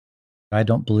I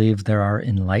don't believe there are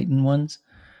enlightened ones.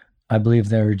 I believe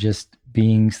there are just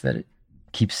beings that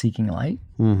keep seeking light.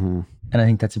 Mm-hmm. And I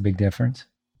think that's a big difference.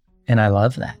 And I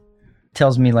love that. It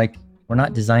tells me like we're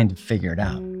not designed to figure it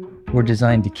out. We're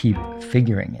designed to keep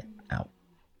figuring it out.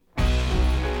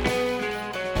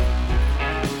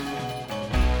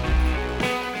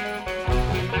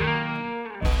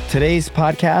 Today's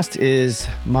podcast is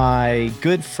my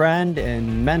good friend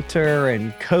and mentor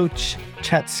and coach,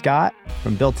 Chet Scott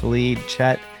from Built to Lead.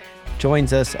 Chet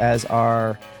joins us as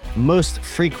our most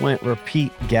frequent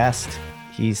repeat guest.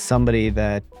 He's somebody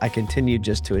that I continue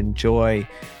just to enjoy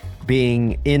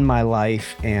being in my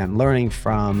life and learning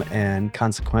from, and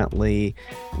consequently,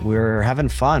 we're having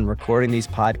fun recording these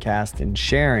podcasts and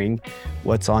sharing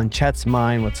what's on Chet's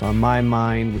mind, what's on my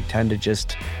mind. We tend to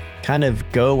just kind of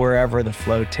go wherever the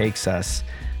flow takes us,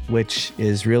 which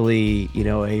is really,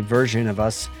 a version of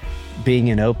us being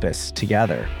an opus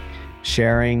together,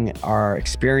 sharing our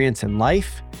experience in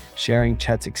life, sharing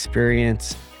Chet's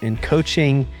experience in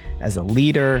coaching as a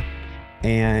leader.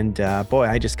 And boy,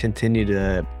 I just continue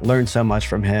to learn so much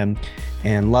from him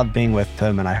and love being with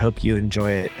him. And I hope you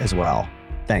enjoy it as well.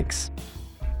 Thanks.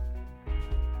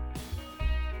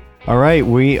 All right,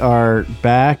 we are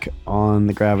back on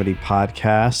the Gravity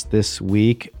Podcast this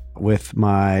week with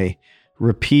my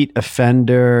repeat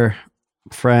offender,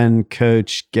 friend,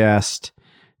 coach, guest,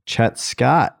 Chet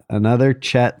Scott. Another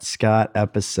Chet Scott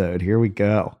episode. Here we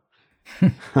go.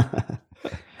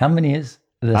 How many is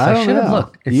this? I should have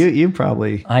looked. You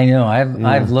probably. I know.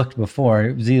 I've looked before.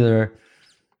 It's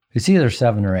either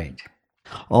 7 or 8.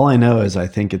 All I know is I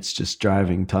think it's just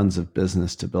driving tons of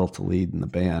business to Built to Lead in the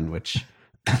band, which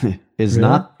is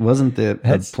really? wasn't the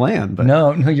plan. But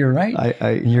no, you're right.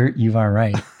 You are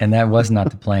right, and that was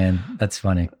not the plan. That's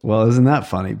funny. Well, isn't that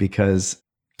funny? Because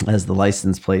as the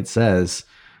license plate says,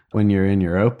 when you're in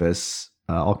your opus,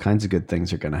 all kinds of good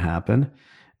things are going to happen.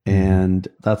 And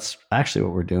that's actually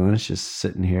what we're doing. It's just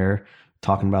sitting here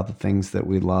talking about the things that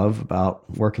we love about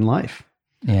work and life.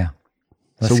 Yeah.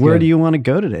 So where do you want to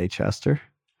go today, Chester?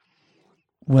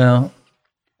 Well,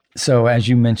 so as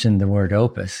you mentioned the word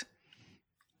opus,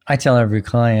 I tell every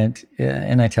client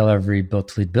and I tell every Built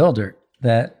to Lead builder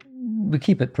that we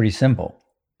keep it pretty simple.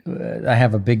 I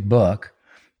have a big book,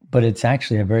 but it's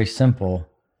actually a very simple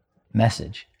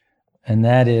message. And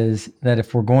that is that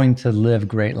if we're going to live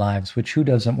great lives, which who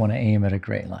doesn't want to aim at a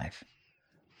great life?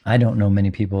 I don't know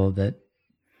many people that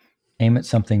aim at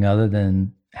something other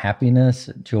than happiness,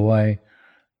 joy,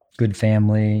 good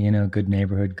family, good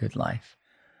neighborhood, good life.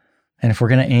 And if we're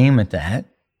going to aim at that,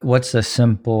 what's a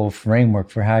simple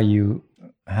framework for how you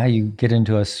get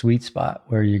into a sweet spot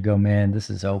where you go, man,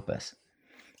 this is opus?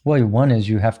 Well, one is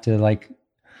you have to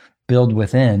build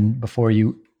within before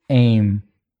you aim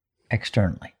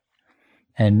externally.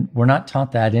 And we're not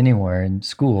taught that anywhere in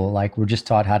school. We're just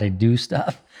taught how to do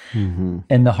stuff. Mm-hmm.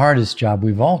 And the hardest job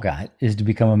we've all got is to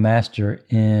become a master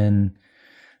in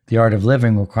the art of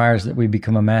living requires that we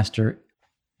become a master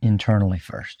internally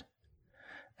first.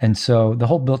 And so the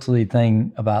whole Built to Lead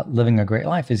thing about living a great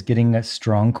life is getting a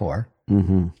strong core,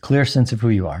 clear sense of who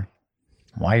you are,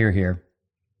 why you're here,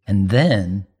 and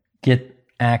then get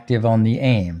active on the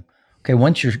aim. Okay,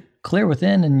 once you're clear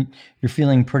within and you're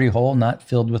feeling pretty whole, not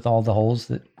filled with all the holes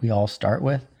that we all start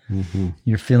with. Mm-hmm.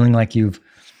 You're feeling like you've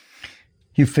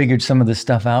figured some of the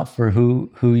stuff out for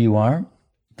who you are.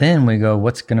 Then we go,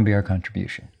 what's going to be our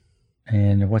contribution?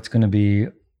 And what's going to be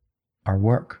our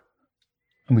work?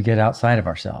 And we get outside of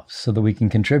ourselves so that we can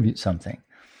contribute something,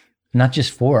 not just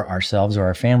for ourselves or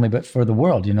our family, but for the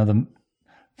world.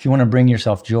 If you want to bring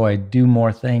yourself joy, do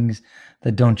more things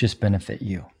that don't just benefit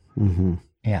you. Mm-hmm.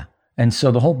 Yeah. And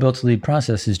so the whole Built to Lead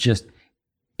process is just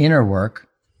inner work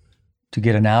to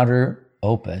get an outer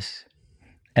opus,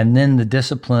 and then the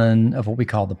discipline of what we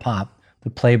call the POP, the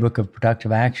playbook of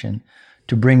productive action,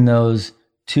 to bring those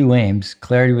two aims,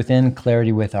 clarity within,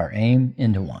 clarity with our aim,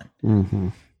 into one. Mm-hmm.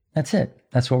 That's it.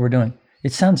 That's what we're doing.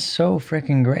 It sounds so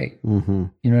freaking great. Mm-hmm.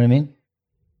 You know what I mean?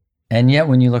 And yet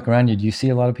when you look around you, do you see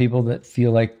a lot of people that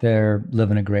feel like they're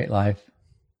living a great life?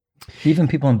 Even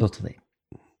people in Built to Lead.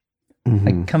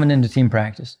 Mm-hmm. Coming into team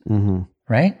practice,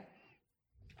 right?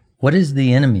 What is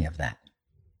the enemy of that?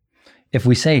 If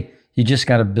we say you just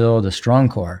got to build a strong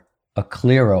core, a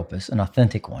clear opus, an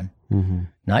authentic one,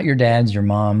 not your dad's, your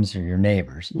mom's, or your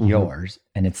neighbor's, yours,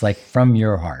 and it's from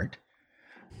your heart,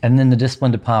 and then the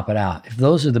discipline to pop it out. If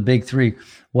those are the big three,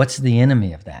 what's the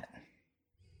enemy of that?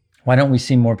 Why don't we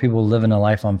see more people living a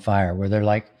life on fire where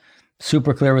they're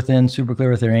super clear within, super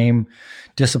clear with their aim,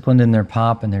 disciplined in their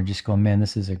pop, and they're just going, man,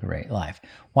 this is a great life.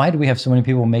 Why do we have so many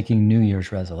people making New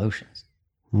Year's resolutions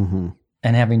and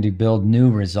having to build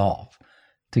new resolve?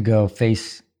 to go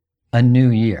face a new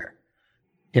year.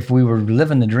 If we were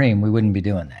living the dream, we wouldn't be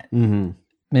doing that, in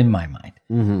my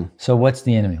mind. So what's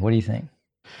the enemy? What do you think?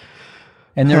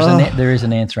 And there is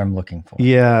an answer I'm looking for.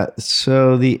 Yeah.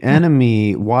 So the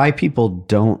enemy, why people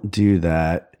don't do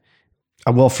that.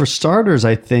 Well, for starters,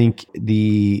 I think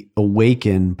the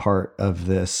awaken part of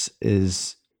this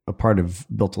is a part of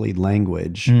Built to Lead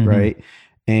language, right?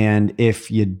 And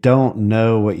if you don't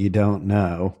know what you don't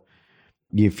know,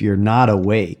 if you're not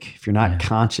awake, if you're not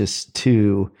conscious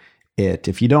to it,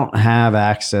 if you don't have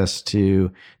access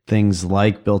to things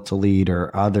like Built to Lead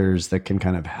or others that can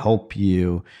kind of help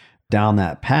you down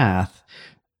that path,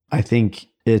 I think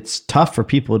it's tough for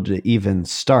people to even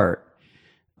start.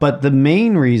 But the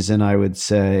main reason I would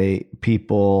say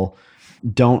people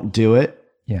don't do it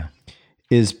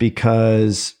is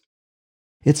because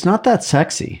it's not that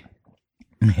sexy.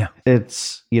 Yeah.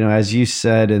 It's, as you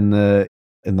said in the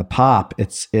pop,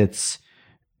 it's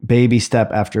baby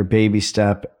step after baby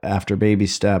step after baby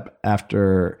step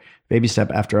after baby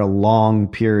step after a long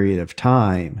period of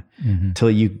time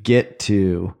till you get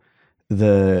to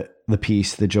the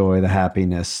peace, the joy, the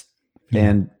happiness.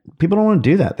 And people don't want to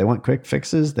do that. They want quick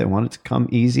fixes. They want it to come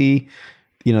easy.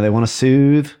 They want to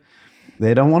soothe.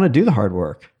 They don't want to do the hard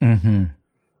work.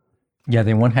 Yeah,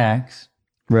 they want hacks.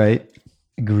 Right.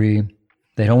 Agree.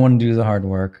 They don't want to do the hard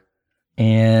work.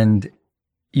 And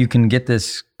you can get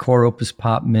this core opus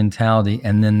pop mentality,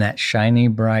 and then that shiny,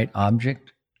 bright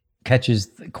object catches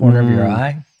the corner of your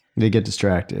eye. They get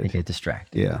distracted.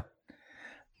 Yeah.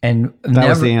 And that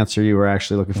was the answer you were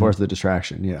actually looking for, is the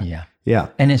distraction. Yeah.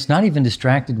 And it's not even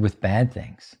distracted with bad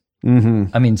things.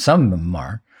 I mean, some of them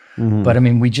are, but I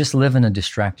mean, we just live in a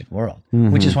distracted world,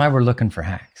 which is why we're looking for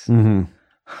hacks.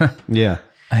 Yeah.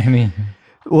 I mean,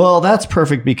 well, that's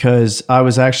perfect, because I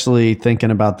was actually thinking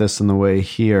about this on the way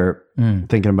here,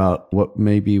 thinking about what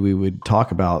maybe we would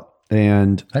talk about.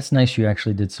 And that's nice. You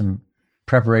actually did some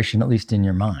preparation, at least in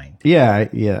your mind.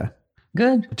 Yeah.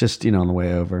 Good. Just, on the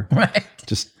way over. Right.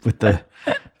 Just with the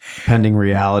pending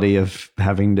reality of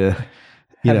having to,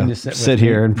 sit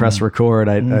here and press record.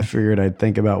 I figured I'd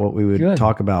think about what we would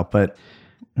talk about. But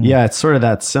yeah, it's sort of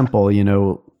that simple,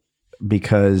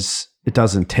 because it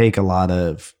doesn't take a lot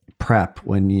of prep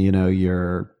when,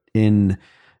 you're in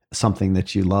something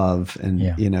that you love and,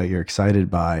 you're excited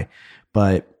by.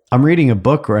 But I'm reading a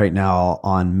book right now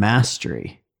on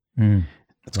mastery.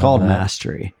 It's called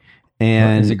Mastery.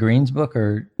 And is it Green's book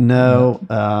or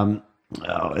no?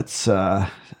 It's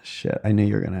shit. I knew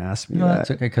you were going to ask me that.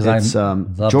 That's okay, because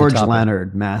it's George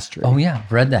Leonard, Mastery. Oh yeah,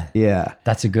 I've read that. Yeah,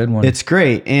 that's a good one. It's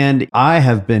great, and I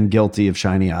have been guilty of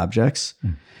shiny objects.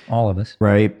 All of us,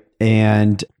 right?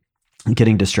 And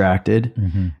getting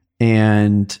distracted.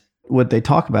 And what they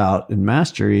talk about in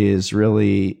Mastery is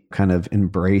really kind of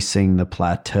embracing the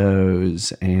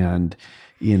plateaus and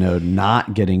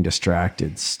not getting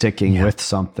distracted, sticking with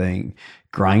something,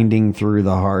 grinding through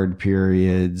the hard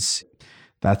periods.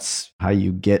 That's how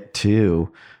you get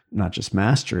to not just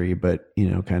mastery, but,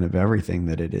 kind of everything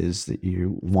that it is that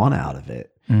you want out of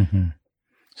it.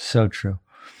 So true.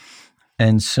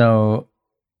 And so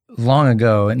long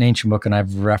ago, an ancient book, and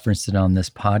I've referenced it on this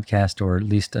podcast, or at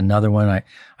least another one. I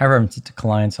reference it to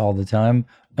clients all the time.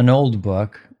 An old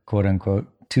book, quote unquote,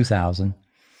 2000,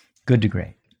 Good to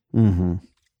Great.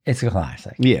 It's a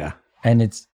classic. Yeah. And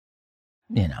it's,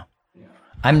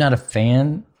 I'm not a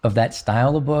fan of that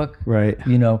style of book. Right.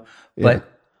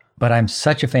 But I'm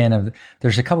such a fan of,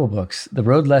 there's a couple books, The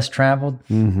Road Less Traveled.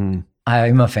 I'm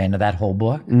a fan of that whole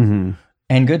book. And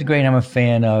Good to Great, I'm a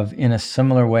fan of, in a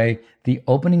similar way. The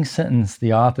opening sentence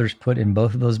the authors put in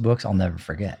both of those books, I'll never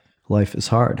forget. Life is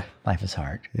hard. Life is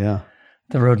hard. Yeah.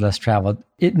 The Road Less Traveled.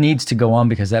 It needs to go on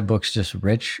because that book's just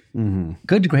rich.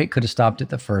 Good to Great could have stopped at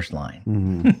the first line.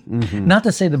 Not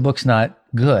to say the book's not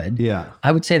good. Yeah.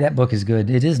 I would say that book is good.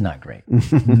 It is not great.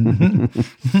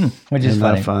 Which is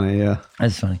funny. Funny, yeah.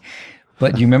 That's funny.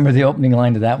 But do you remember the opening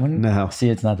line to that one? No. See,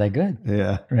 it's not that good.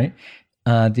 Yeah. Right?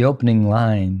 The opening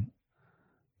line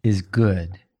is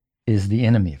good is the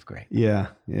enemy of great. Yeah.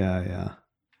 I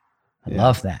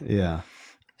love that. Yeah.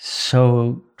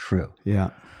 So true.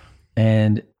 Yeah.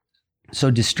 And so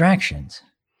distractions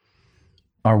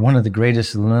are one of the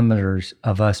greatest limiters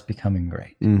of us becoming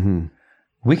great.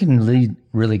 We can lead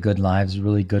really good lives,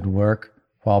 really good work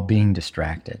while being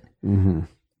distracted.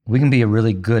 We can be a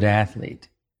really good athlete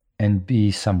and be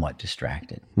somewhat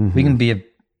distracted. We can be a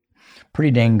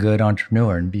pretty dang good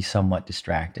entrepreneur and be somewhat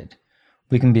distracted.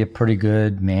 We can be a pretty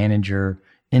good manager,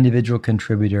 individual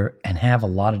contributor, and have a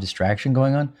lot of distraction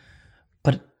going on,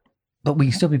 but we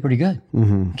can still be pretty good.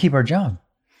 Keep our job.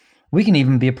 We can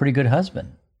even be a pretty good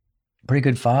husband, pretty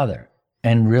good father,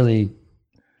 and really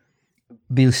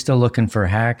be still looking for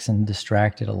hacks and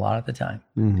distracted a lot of the time.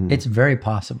 It's very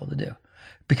possible to do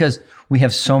because we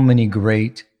have so many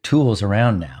great tools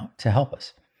around now to help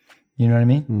us. You know what I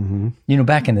mean? You know,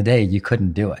 back in the day, you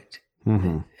couldn't do it.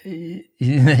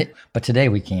 But today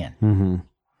we can.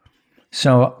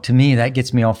 So to me, that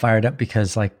gets me all fired up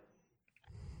because like,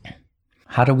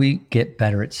 how do we get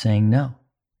better at saying no?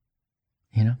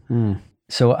 You know?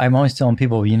 So I'm always telling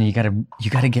people, you know, you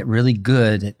gotta get really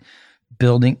good at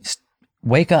building,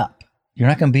 wake up. You're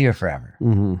not going to be here forever.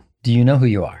 Do you know who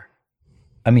you are?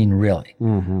 I mean, really.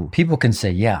 People can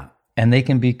say, yeah, and they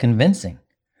can be convincing.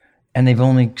 And they've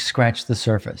only scratched the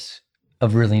surface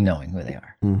of really knowing who they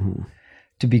are.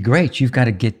 To be great, you've got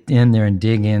to get in there and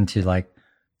dig into like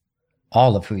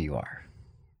all of who you are.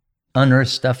 Unearth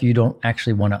stuff you don't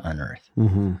actually want to unearth.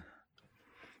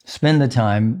 Spend the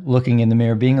time looking in the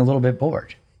mirror, being a little bit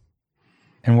bored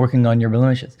and working on your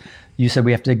blemishes. You said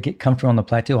we have to get comfortable on the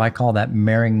plateau. I call that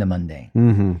marrying the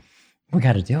mundane. We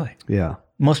got to do it. Yeah.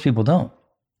 Most people don't.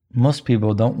 Most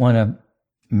people don't want to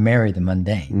marry the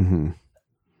mundane.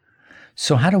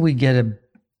 So how do we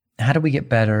get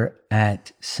better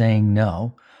at saying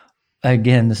no?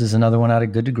 Again, this is another one out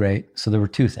of good to great. So there were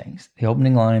two things: the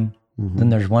opening line. Then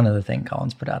there's one other thing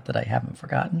Collins put out that I haven't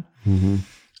forgotten,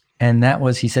 and that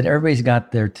was he said everybody's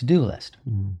got their to-do list,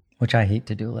 which I hate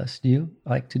to-do lists. Do you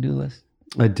like to-do lists?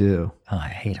 I do. Oh, I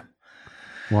hate them.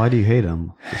 Why do you hate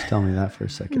them? Just tell me that for a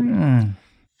second.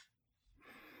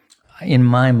 In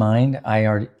my mind,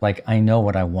 I know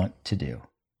what I want to do,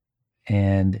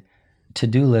 and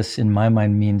to-do lists in my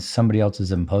mind means somebody else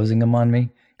is imposing them on me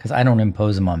because I don't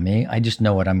impose them on me. I just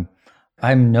know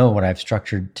I know what I've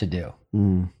structured to do.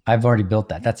 I've already built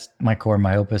that. That's my core,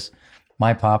 my opus,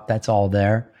 my pop. That's all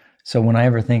there. So when I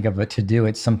ever think of a to-do,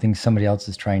 it's something somebody else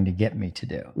is trying to get me to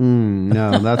do.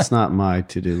 No, that's not my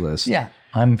to-do list. Yeah,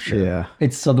 I'm sure. Yeah.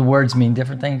 It's so the words mean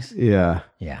different things. Yeah.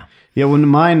 Yeah. Yeah. When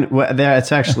mine,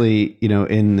 it's actually, you know,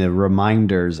 in the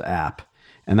reminders app.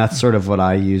 And that's sort of what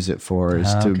I use it for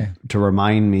is to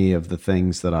remind me of the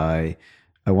things that I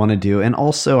want to do. And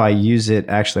also I use it,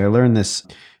 actually, I learned this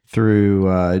through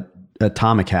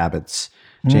Atomic Habits,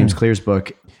 James Clear's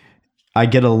book. I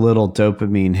get a little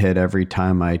dopamine hit every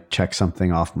time I check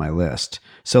something off my list.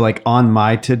 So like on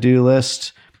my to-do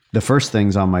list, the first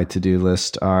things on my to-do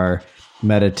list are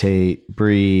meditate,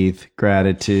 breathe,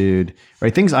 gratitude,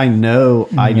 right? Things I know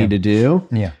I need to do.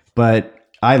 Yeah. But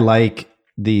I like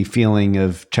the feeling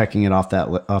of checking it off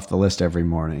the list every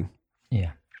morning.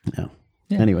 Yeah. Yeah.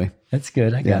 Anyway, that's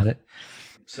good. I got it.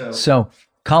 So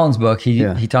Colin's book,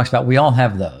 he talks about we all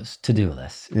have those to-do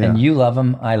lists, and you love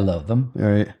them. I love them.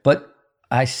 Right. But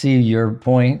I see your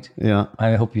point. Yeah.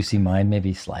 I hope you see mine,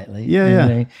 maybe slightly.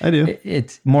 Yeah. I do.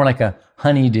 It's more like a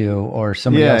honeydew or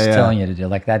somebody else telling you to do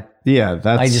like that. Yeah.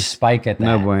 That's I just spike at that.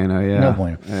 No bueno. Yeah. No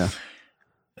bueno. Yeah.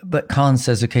 But Colin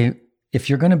says, okay, if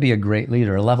you're going to be a great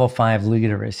leader, a level 5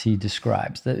 leader, as he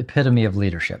describes, the epitome of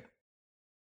leadership,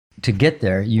 to get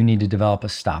there, you need to develop a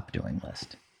stop doing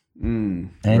list.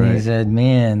 And he said,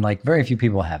 man, like very few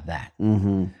people have that.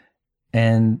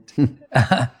 And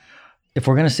if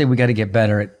we're going to say we got to get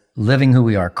better at living who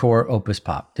we are, core, opus,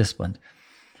 pop, disciplined,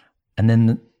 and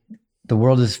then the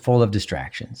world is full of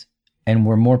distractions, and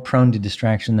we're more prone to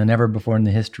distraction than ever before in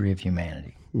the history of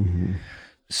humanity.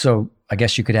 So I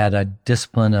guess you could add a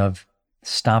discipline of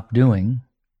stop doing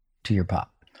to your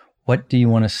pop. What do you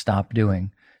want to stop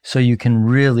doing? So you can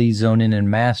really zone in and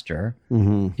master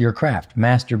your craft.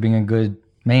 Master being a good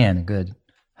man, a good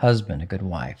husband, a good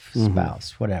wife,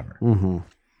 spouse, whatever. Do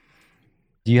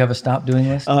you have a stop doing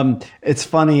list? It's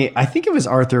funny. I think it was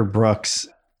Arthur Brooks.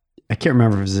 I can't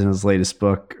remember if it was in his latest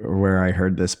book or where I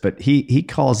heard this, but he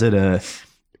calls it a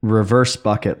reverse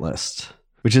bucket list,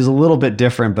 which is a little bit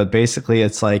different, but basically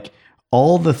it's like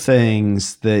all the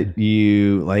things that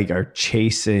you like are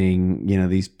chasing, you know,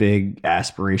 these big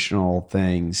aspirational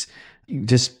things, you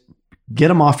just get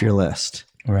them off your list.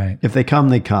 Right. If they come,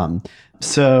 they come.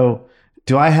 So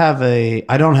I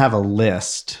don't have a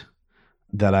list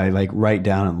that I like write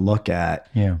down and look at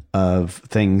of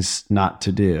things not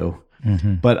to do.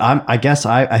 But I guess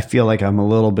I feel like I'm a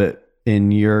little bit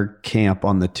in your camp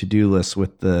on the to-do list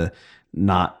with the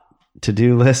not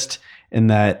to-do list, in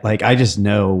that like I just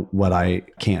know what I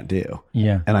can't do.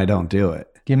 Yeah. And I don't do it.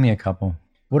 Give me a couple.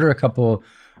 What are a couple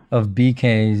of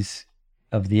BKs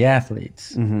of the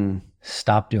athletes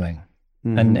stop doing?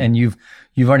 And you've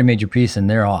already made your piece and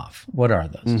they're off. What are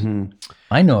those?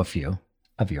 I know a few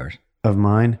of yours. Of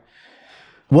mine?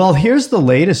 Well, here's the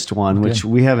latest one, which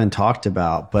we haven't talked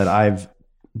about, but I've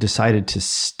decided to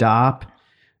stop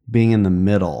being in the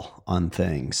middle on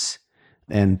things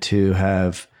and to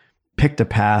have picked a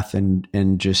path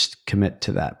and just commit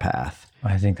to that path.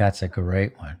 I think that's a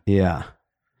great one. Yeah.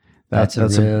 That's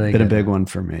really been a big one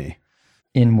for me.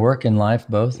 In work and life,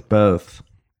 both? Both.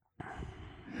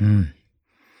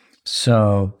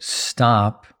 So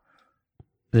stop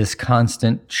this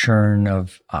constant churn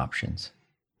of options.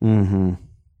 Mm-hmm.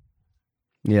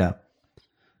 Yeah.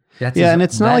 And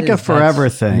it's not like a forever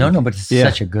thing. No, but it's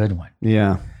such a good one.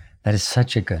 Yeah. That is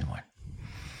such a good one.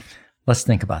 Let's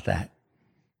think about that.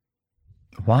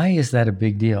 Why is that a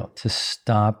big deal to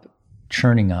stop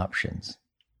churning options?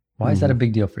 Why is that a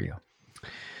big deal for you?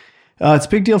 It's a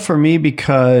big deal for me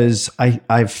because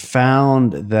I've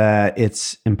found that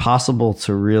it's impossible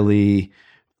to really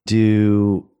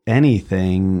do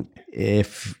anything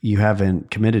if you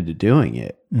haven't committed to doing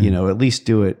it. At least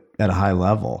do it at a high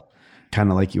level. Kind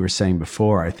of like you were saying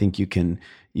before, I think you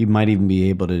might even be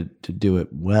able to do it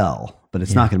well, but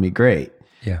it's not going to be great.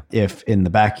 Yeah. If in the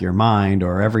back of your mind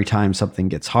or every time something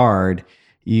gets hard,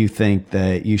 you think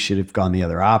that you should have gone the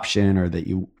other option or that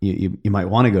you might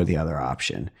want to go the other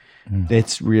option.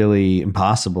 It's really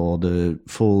impossible to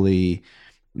fully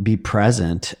be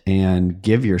present and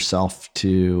give yourself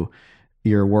to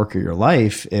your work or your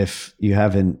life if you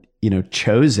haven't,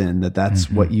 chosen that that's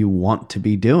what you want to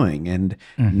be doing and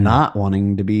not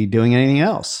wanting to be doing anything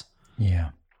else. Yeah.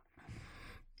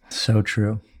 So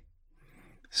true.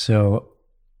 So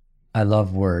I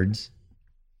love words.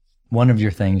 One of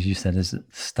your things you said is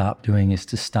stop doing is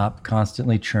to stop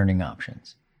constantly churning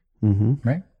options.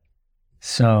 Right?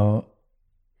 So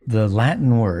the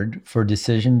Latin word for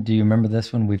decision, do you remember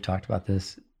this one? We've talked about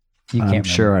this. I'm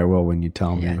sure I will when you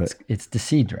tell me. But It's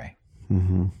decidere.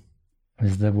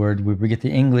 Is the word, we get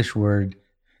the English word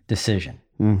decision.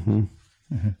 The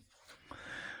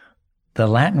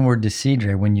Latin word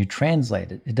decidere, when you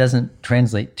translate it, it doesn't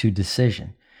translate to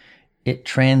decision. It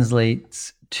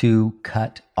translates to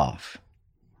cut off.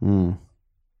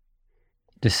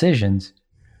 Decisions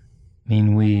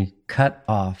mean we cut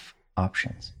off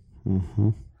options,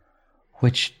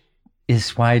 which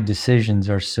is why decisions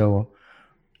are so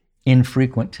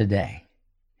infrequent today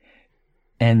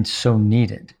and so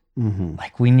needed.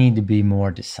 Like we need to be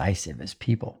more decisive as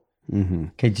people.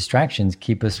 Okay, distractions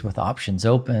keep us with options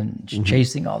open,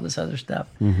 chasing all this other stuff.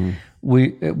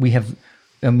 We have,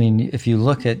 if you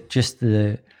look at just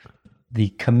the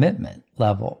commitment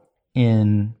level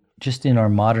in our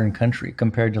modern country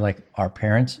compared to like our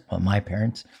parents, my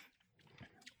parents,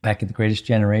 back at the Greatest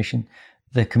Generation,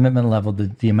 the commitment level,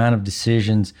 the amount of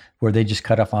decisions where they just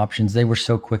cut off options, they were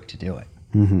so quick to do it.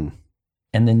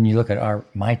 And then you look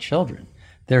at my children,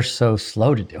 they're so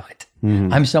slow to do it.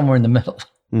 I'm somewhere in the middle.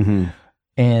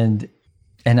 And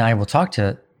I will talk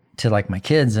to like my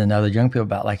kids and other young people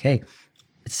about like, hey,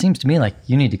 it seems to me like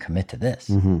you need to commit to this.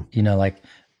 Like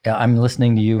I'm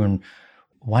listening to you and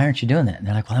why aren't you doing that? And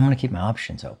they're like, well, I'm going to keep my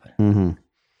options open.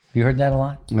 Have you heard that a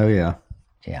lot? Oh yeah.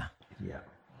 Yeah.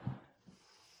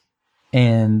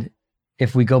 And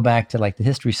if we go back to like the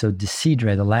history, so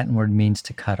decidere, the Latin word means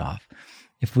to cut off.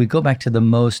 If we go back to the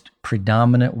most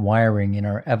predominant wiring in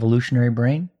our evolutionary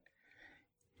brain,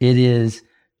 it is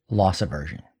loss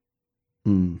aversion.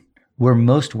 We're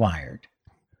most wired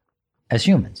as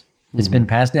humans. It's been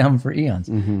passed down for eons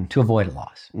to avoid a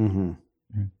loss.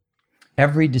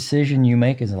 Every decision you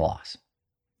make is a loss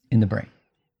in the brain.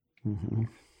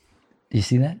 Do you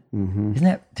see that? Isn't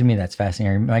that, to me, that's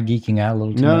fascinating. Am I geeking out a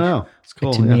little too much? No, it's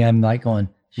cool. To me, I'm like going,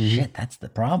 shit, that's the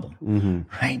problem,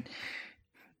 right?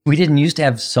 We didn't used to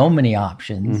have so many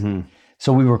options.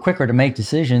 So we were quicker to make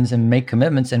decisions and make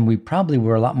commitments, and we probably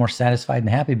were a lot more satisfied and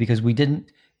happy because we didn't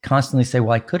constantly say,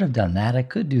 well, I could have done that. I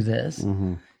could do this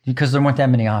because there weren't that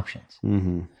many options.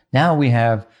 Now we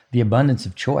have the abundance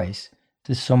of choice.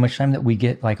 There's so much time that we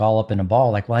get like all up in a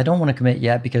ball. Like, well, I don't want to commit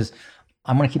yet because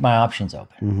I'm going to keep my options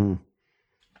open.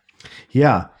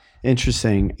 Yeah.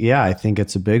 Interesting. Yeah. I think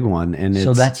it's a big one. And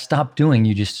so that stop doing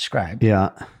you just described. Yeah.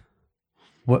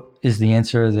 What is the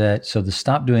answer so the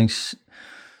stop doing,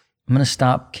 I'm going to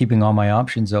stop keeping all my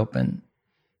options open.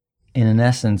 And in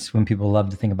essence, when people love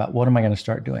to think about what am I going to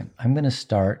start doing? I'm going to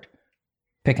start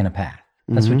picking a path.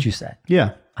 That's what you said.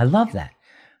 Yeah. I love that.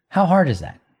 How hard is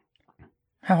that?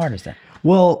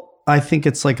 Well, I think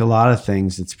it's like a lot of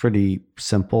things. It's pretty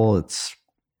simple. It's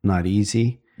not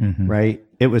easy, right?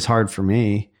 It was hard for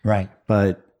me. Right.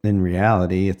 But in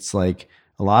reality, it's like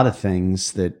a lot of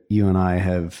things that you and I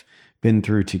have been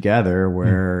through together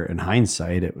where in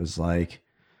hindsight, it was like,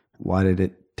 why did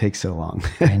it take so long?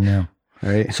 I know.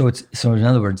 Right. So in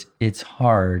other words, it's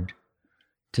hard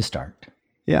to start.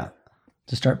 Yeah.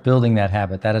 To start building that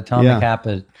habit, that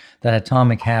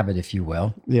atomic habit, if you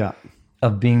will. Yeah.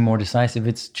 Of being more decisive.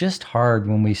 It's just hard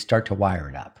when we start to wire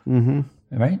it up.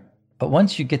 right? But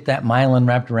once you get that myelin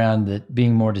wrapped around it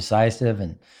being more decisive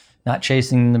and not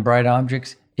chasing the bright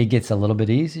objects, it gets a little bit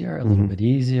easier, a little bit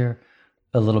easier,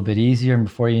 a little bit easier. And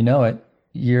before you know it,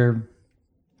 you're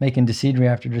making decidre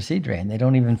after decidre, and they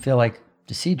don't even feel like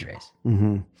decidres.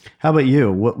 How about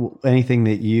you? What anything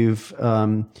that you've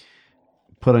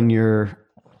put on your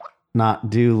not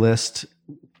do list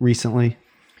recently?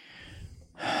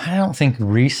 I don't think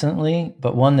recently,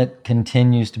 but one that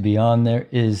continues to be on there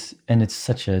is, and it's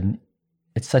such an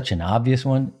obvious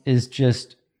one, is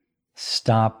just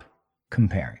stop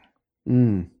comparing.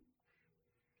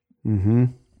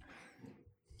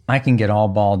 I can get all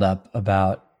balled up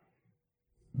about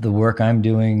the work I'm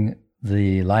doing,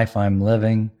 the life I'm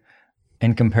living,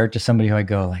 and compare it to somebody who I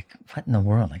go like, what in the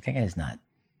world? Like, that guy's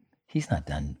he's not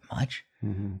done much.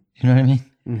 You know what I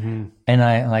mean? And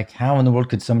I like, how in the world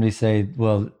could somebody say,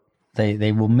 well,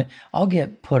 they will, I'll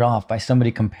get put off by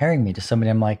somebody comparing me to somebody.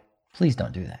 I'm like, please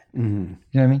don't do that. You know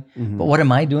what I mean? But what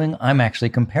am I doing? I'm actually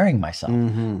comparing myself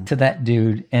to that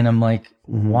dude. And I'm like,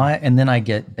 why? And then I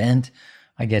get bent,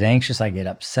 I get anxious, I get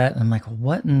upset. And I'm like,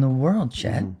 what in the world,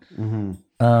 Chet?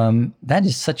 That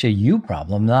is such a you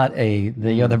problem, not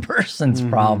the other person's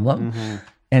problem.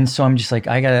 And so I'm just like,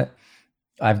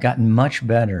 I've gotten much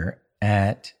better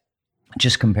at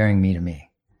just comparing me to me,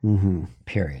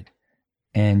 period.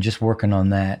 And just working on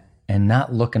that and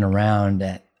not looking around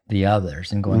at the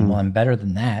others and going, well, I'm better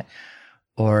than that.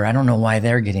 Or I don't know why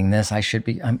they're getting this. I should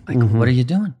be. I'm like, what are you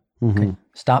doing? Okay,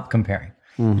 stop comparing.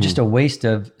 Just a waste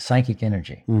of psychic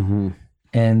energy.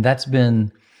 And that's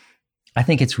been, I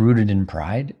think it's rooted in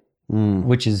pride,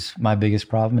 which is my biggest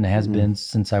problem. And it has been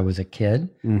since I was a kid.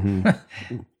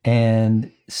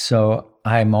 And so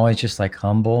I'm always just like,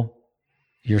 humble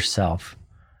yourself.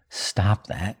 Stop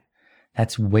that.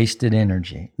 That's wasted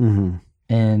energy.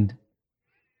 And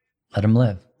let them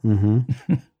live.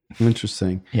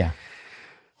 Interesting. Yeah.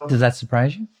 Does that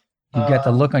surprise you? You got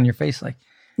the look on your face like,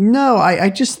 no, I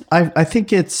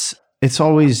think it's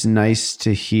always nice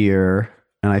to hear,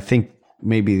 and I think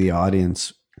maybe the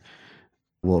audience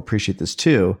will appreciate this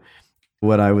too.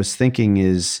 What I was thinking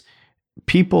is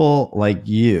people like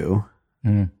you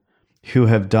who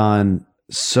have done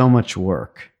so much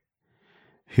work,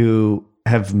 who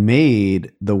have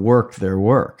made the work their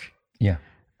work,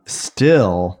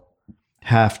 still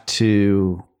have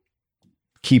to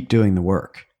keep doing the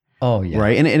work. Oh, yeah.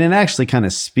 Right. And it actually kind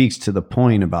of speaks to the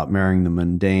point about marrying the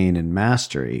mundane and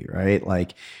mastery, right?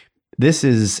 Like this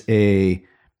is a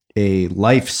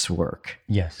life's work.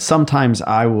 Yes. Sometimes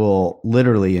I will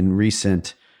literally in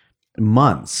recent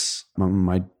months,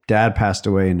 my dad passed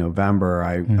away in November.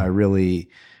 I really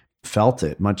felt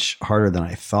it much harder than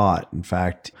I thought. In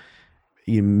fact,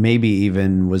 maybe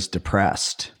even was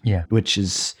depressed, which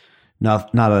is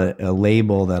not a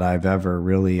label that I've ever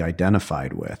really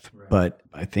identified with, but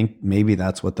I think maybe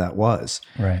that's what that was.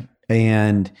 Right.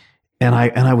 And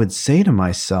I would say to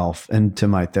myself and to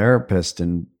my therapist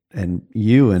and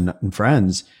you and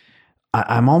friends,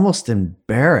 I'm almost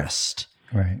embarrassed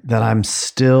that I'm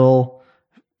still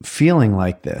feeling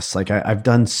like this. Like I've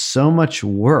done so much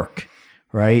work,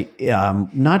 right?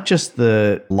 Not just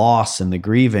the loss and the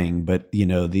grieving, but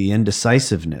the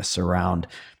indecisiveness around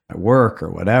my work or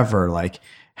whatever. Like,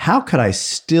 how could I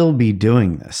still be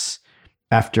doing this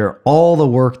after all the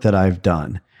work that I've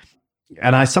done?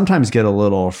 And I sometimes get a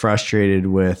little frustrated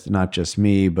with not just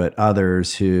me, but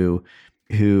others who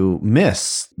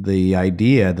miss the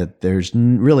idea that there's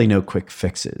really no quick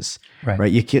fixes,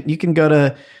 right? You can go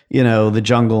to, the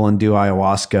jungle and do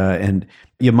ayahuasca and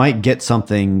you might get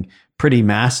something pretty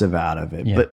massive out of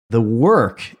it, but the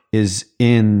work is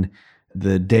in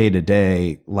the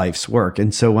day-to-day life's work.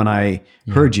 And so when I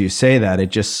heard you say that, it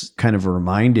just kind of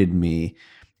reminded me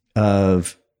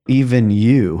of even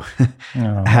you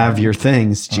have your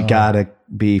things that you gotta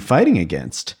be fighting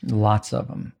against. Lots of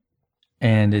them.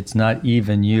 And it's not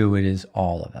even you, it is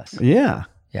all of us. Yeah.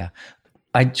 Yeah.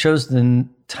 I chose the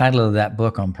title of that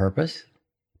book on purpose.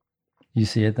 You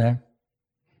see it there?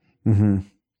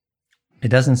 It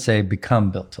doesn't say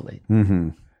become built to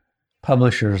lead.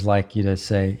 Publishers like you to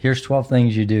say, here's 12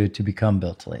 things you do to become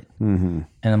built to lead. And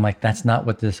I'm like, that's not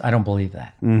what I don't believe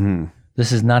that.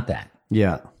 This is not that.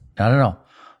 Yeah. Not at all.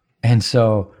 And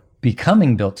so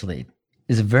becoming built to lead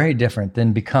is very different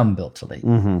than become built to lead.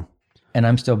 And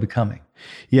I'm still becoming.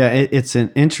 Yeah. It's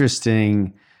an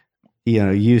interesting,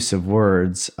 use of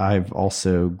words. I've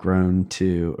also grown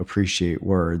to appreciate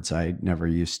words I never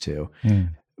used to.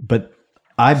 But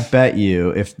I bet you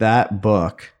if that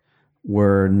book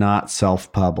were not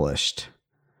self-published,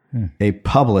 a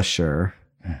publisher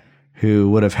who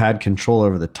would have had control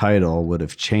over the title would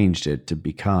have changed it to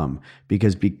become,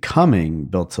 because becoming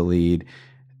Built to Lead,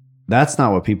 that's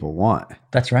not what people want.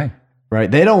 That's right. Right?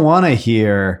 They don't want to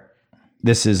hear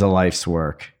this is a life's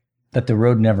work. That the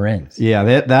road never ends.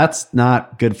 Yeah, that's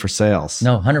not good for sales.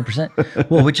 No, 100%.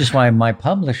 Well, which is why my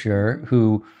publisher,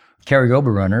 who Kerry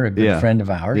Oberrunner, a good friend of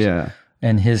ours,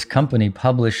 and his company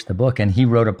published the book, and he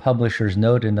wrote a publisher's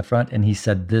note in the front, and he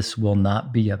said, "This will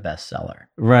not be a bestseller."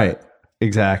 Right.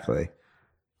 Exactly.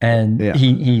 And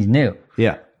he knew.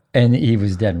 Yeah. And he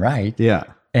was dead right. Yeah.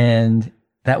 And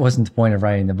that wasn't the point of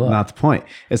writing the book. Not the point.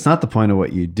 It's not the point of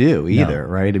what you do either,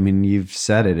 right? I mean, you've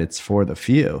said it, it's for the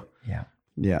few. Yeah.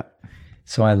 Yeah.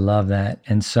 So I love that.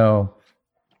 And so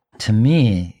to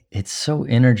me, it's so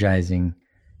energizing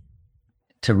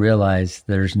to realize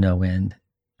there's no end.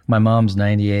 My mom's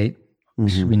 98.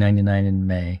 She'll be 99 in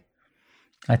May.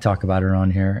 I talk about her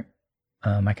on here.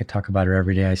 I could talk about her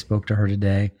every day. I spoke to her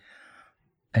today,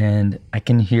 and I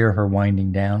can hear her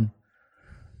winding down.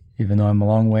 Even though I'm a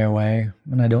long way away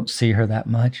and I don't see her that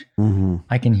much,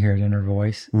 I can hear it in her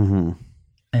voice. And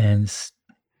it's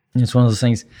one of those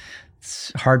things,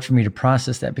 it's hard for me to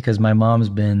process that because my mom's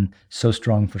been so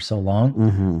strong for so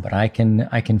long, but I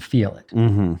can feel it.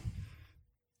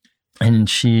 And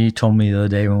she told me the other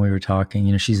day when we were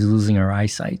talking, she's losing her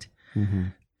eyesight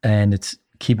and it's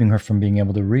keeping her from being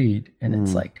able to read. And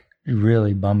it's like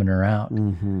really bumming her out.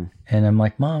 And I'm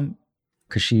like, Mom,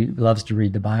 because she loves to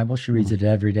read the Bible. She reads it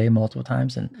every day, multiple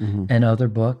times, and other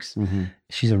books.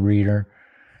 She's a reader.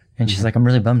 And she's like, I'm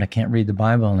really bummed I can't read the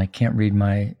Bible and I can't read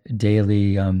my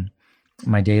daily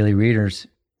readers,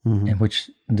 and which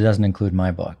doesn't include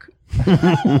my book.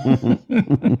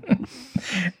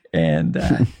 And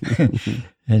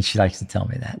and she likes to tell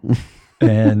me that.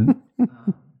 And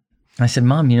I said,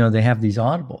 Mom, they have these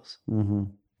audibles.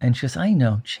 And she goes, I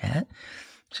know, Chet.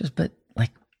 She goes, but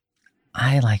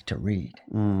I like to read.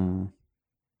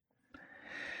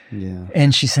 Yeah.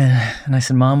 And she said, and I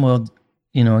said, Mom, well,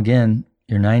 again,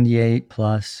 you're 98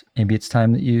 plus. Maybe it's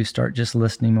time that you start just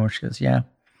listening more. She goes, yeah,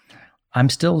 I'm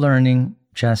still learning,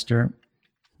 Chester.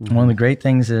 One of the great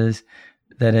things is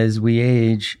that as we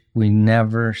age, we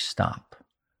never stop.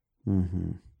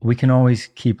 We can always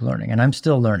keep learning, and I'm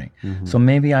still learning. So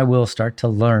maybe I will start to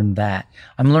learn that.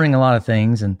 I'm learning a lot of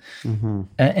things, and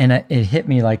it hit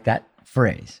me like that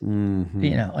phrase.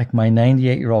 Like my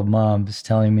 98-year-old mom is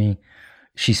telling me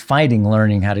she's fighting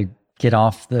learning how to get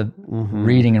off the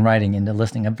reading and writing into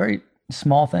listening. A very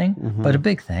small thing, but a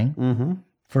big thing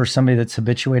for somebody that's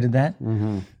habituated that.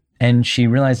 And she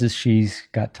realizes she's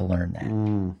got to learn that.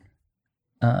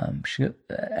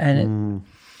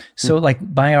 So like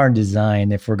by our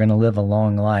design, if we're going to live a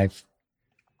long life,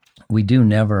 we do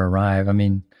never arrive. I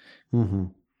mean,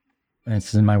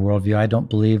 it's in my worldview. I don't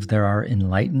believe there are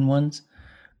enlightened ones.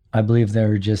 I believe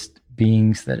there are just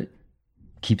beings that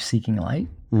keep seeking light.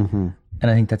 And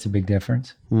I think that's a big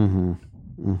difference. And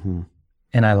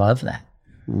I love that.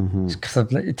 Because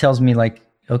it tells me like,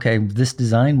 okay, this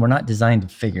design, we're not designed to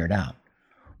figure it out.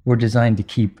 We're designed to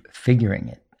keep figuring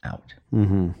it out.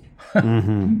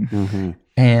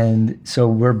 And so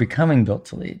we're becoming Built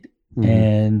to Lead.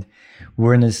 And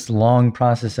we're in this long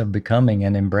process of becoming,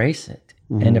 and embrace it.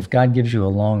 And if God gives you a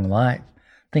long life,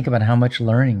 think about how much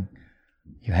learning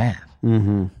you have.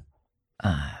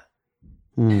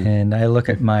 And I look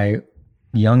at my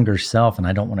younger self and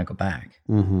I don't want to go back.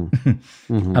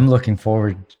 I'm looking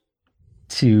forward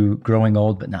to growing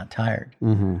old but not tired.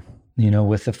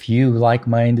 With a few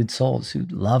like-minded souls who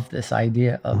love this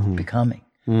idea of becoming.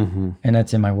 And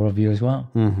that's in my worldview as well.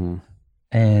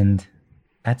 And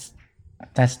that's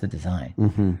the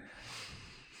design.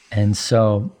 And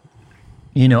so,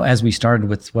 as we started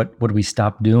with what do we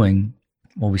stop doing?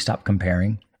 Well, we stop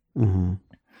comparing.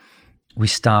 We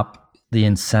stop the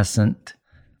incessant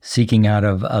seeking out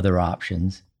of other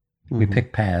options. We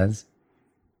pick paths.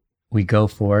 We go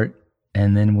for it.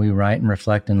 And then we write and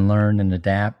reflect and learn and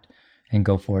adapt and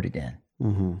go for it again.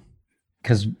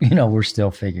 Because, we're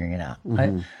still figuring it out.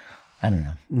 I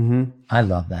don't know. I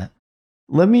love that.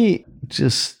 Let me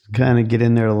just kind of get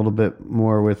in there a little bit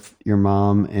more with your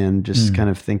mom and just kind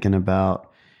of thinking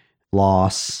about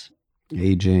loss,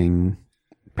 aging,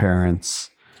 parents,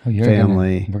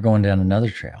 family. We're going down another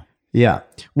trail. Yeah.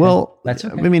 Well, that's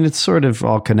okay. I mean, it's sort of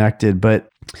all connected, but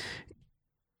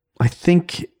I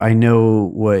think I know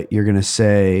what you're going to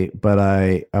say, but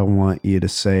I want you to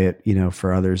say it,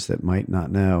 for others that might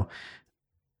not know.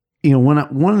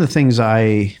 One of the things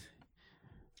I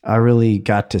really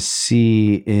got to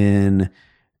see in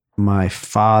my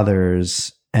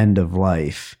father's end of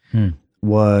life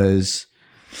was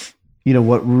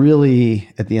what really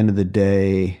at the end of the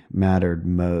day mattered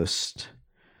most,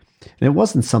 and it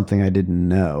wasn't something I didn't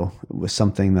know, it was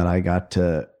something that I got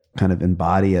to kind of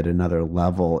embody at another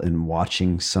level in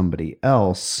watching somebody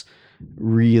else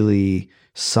really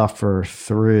suffer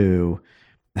through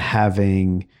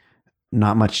having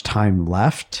not much time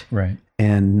left, Right.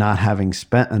 and not having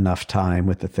spent enough time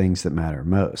with the things that matter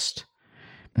most.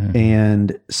 Mhm.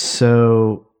 And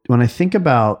so when I think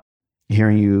about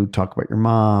hearing you talk about your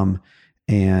mom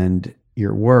and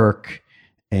your work,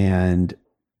 and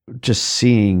just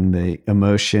seeing the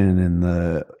emotion and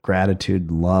the gratitude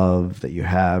and love that you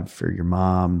have for your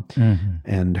mom Mhm.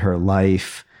 and her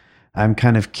life, I'm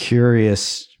kind of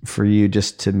curious for you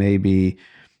just to maybe,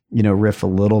 riff a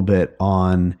little bit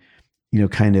on,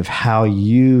 kind of how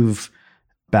you've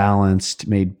balanced,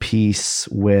 made peace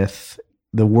with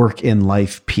the work in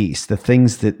life piece, the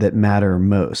things that matter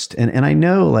most. And I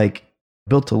know, like,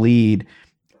 Built to Lead,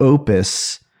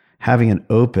 having an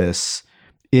opus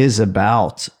is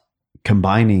about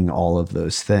combining all of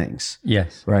those things.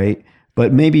 Yes. Right.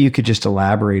 But maybe you could just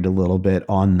elaborate a little bit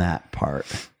on that part.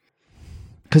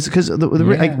 Because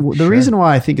the Sure. reason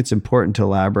why I think it's important to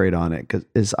elaborate on it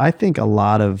is I think a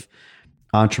lot of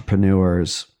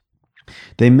entrepreneurs,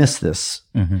 they miss this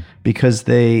Mhm. because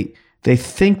they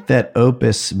think that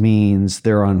opus means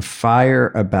they're on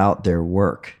fire about their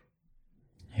work.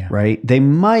 Yeah. Right? They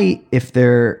might, if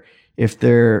they're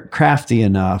crafty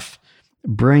enough,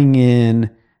 bring in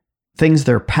things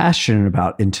they're passionate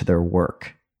about into their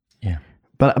work. Yeah.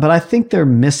 But I think they're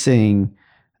missing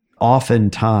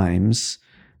oftentimes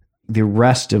the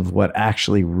rest of what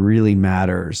actually really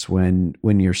matters when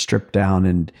you're stripped down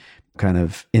and kind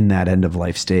of in that end of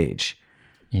life stage.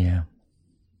 Yeah.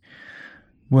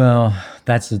 Well,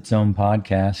 that's its own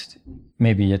podcast,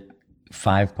 maybe a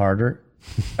 5-parter.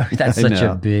 That's I know.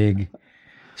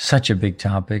 such a big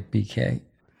topic, BK.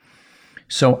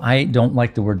 So I don't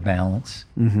like the word balance.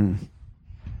 Mm-hmm.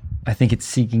 I think it's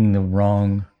seeking the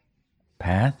wrong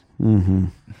path, Mm-hmm.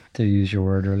 to use your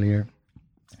word earlier.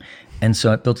 And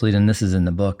so at Built to Lead, and this is in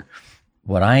the book,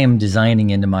 what I am designing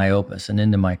into my opus and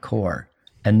into my core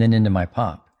and then into my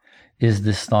pop is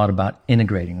this thought about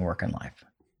integrating work and life.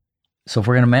 So if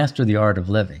we're going to master the art of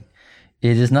living,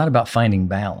 it is not about finding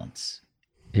balance.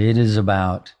 It is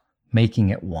about making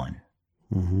it one,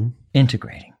 Mm-hmm.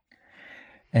 integrating.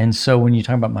 And so when you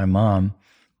talk about my mom,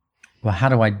 well,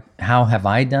 how have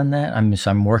I done that?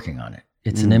 I'm working on it.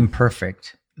 It's an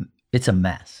imperfect, it's a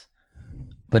mess,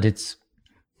 but it's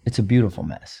a beautiful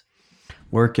mess.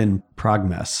 Work in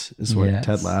progress is what Yes.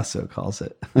 Ted Lasso calls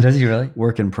it. Does he really?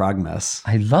 Work in progress.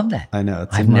 I love that. I know.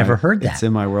 I've never heard that. It's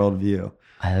in my worldview.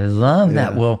 I love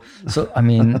that. Yeah. Well, so,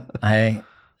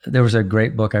 there was a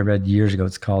great book I read years ago.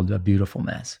 It's called A Beautiful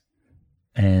Mess.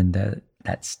 And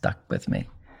that stuck with me,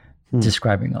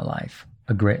 describing a life,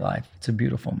 a great life. It's a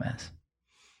beautiful mess.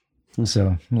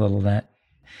 So a little of that.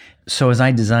 So as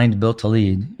I designed Built to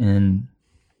Lead in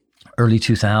early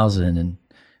 2000 and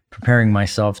preparing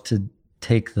myself to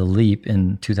take the leap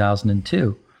in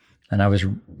 2002, and I was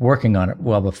working on it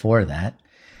well before that,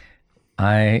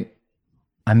 I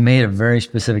made a very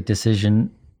specific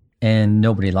decision, and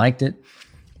nobody liked it,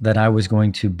 that I was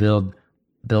going to build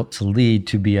Built to Lead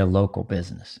to be a local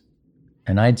business.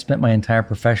 And I'd spent my entire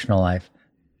professional life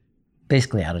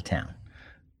basically out of town.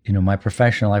 My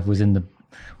professional life was in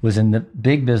the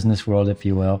big business world, if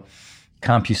you will,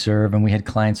 CompuServe, and we had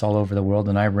clients all over the world,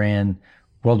 and I ran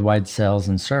worldwide sales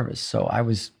and service. So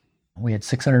we had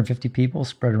 650 people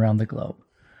spread around the globe.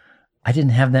 I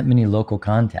didn't have that many local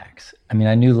contacts. I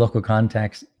knew local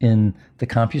contacts in the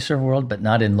CompuServe world, but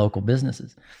not in local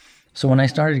businesses. So when I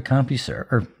started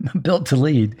CompuServe, or Built to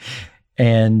Lead,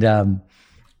 and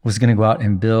was going to go out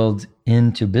and build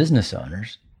into business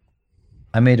owners,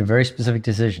 I made a very specific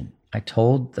decision. I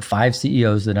told the 5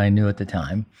 CEOs that I knew at the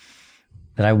time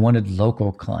that I wanted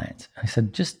local clients. I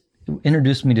said, just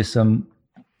introduce me to some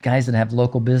guys that have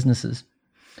local businesses.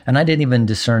 And I didn't even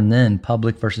discern then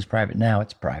public versus private. Now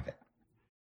it's private.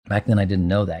 Back then I didn't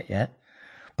know that yet,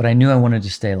 but I knew I wanted to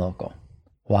stay local.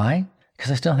 Why?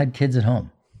 Because I still had kids at home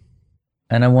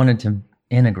and I wanted to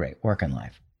integrate work and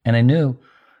life. And I knew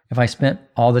if I spent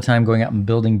all the time going out and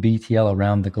building BTL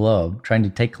around the globe, trying to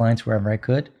take clients wherever I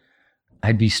could,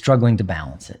 I'd be struggling to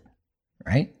balance it,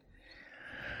 right?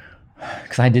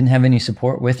 Because I didn't have any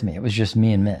support with me. It was just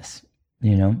me and Miss,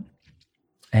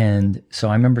 And so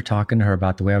I remember talking to her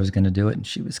about the way I was going to do it, and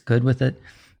she was good with it.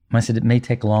 And I said, it may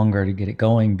take longer to get it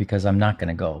going because I'm not going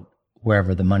to go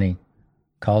wherever the money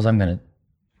calls. I'm going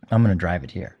to drive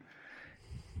it here.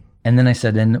 And then I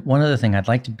said, and one other thing, I'd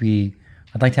like to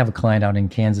have a client out in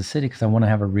Kansas City because I want to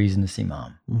have a reason to see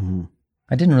mom. Mm-hmm.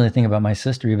 I didn't really think about my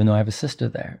sister, even though I have a sister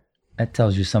there. That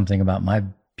tells you something about my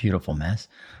beautiful mess.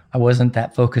 I wasn't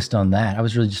that focused on that. I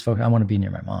was really just focused. I want to be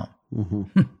near my mom.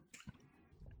 Mm-hmm.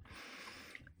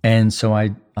 And so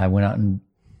I went out and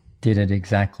did it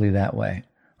exactly that way.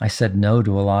 I said no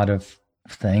to a lot of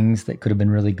things that could have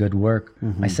been really good work.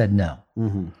 I said no.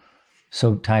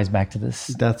 So it ties back to this.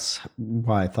 That's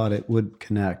why I thought it would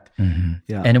connect.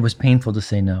 Yeah. And it was painful to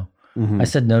say no. I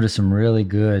said no to some really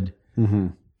good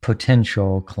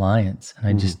potential clients.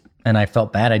 And and I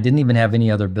felt bad. I didn't even have any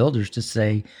other builders to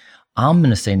say, I'm going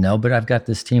to say no, but I've got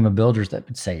this team of builders that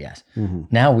would say yes.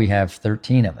 Now we have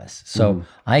 13 of us. So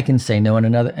I can say no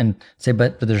and say,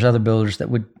 but there's other builders that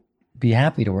would be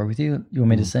happy to work with you. You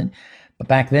want me to say? But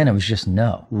back then it was just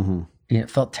no. It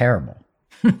felt terrible.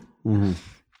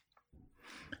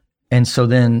 And so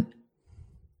then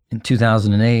in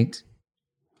 2008,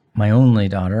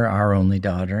 our only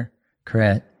daughter,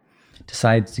 Chet,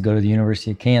 decides to go to the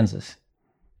University of Kansas.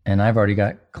 And I've already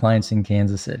got clients in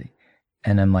Kansas City.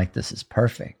 And I'm like, this is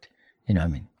perfect.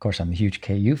 Of course, I'm a huge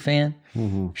KU fan.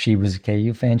 She was a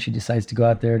KU fan. She decides to go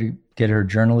out there to get her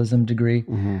journalism degree.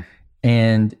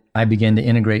 And I began to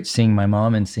integrate seeing my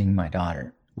mom and seeing my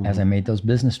daughter as I made those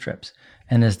business trips.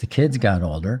 And as the kids got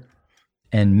older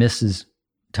and Mrs.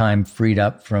 time freed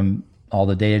up from all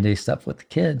the day-to-day stuff with the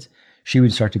kids, she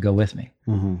would start to go with me.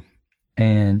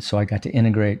 And so I got to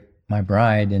integrate my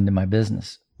bride into my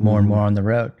business more and more on the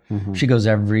road. She goes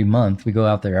every month. We go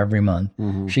out there every month.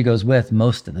 She goes with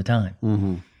most of the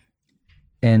time.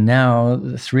 And now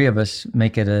the three of us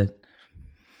make it a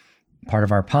part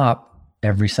of our pop.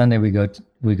 Every Sunday we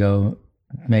go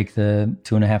make the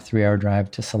 2.5, 3 hour drive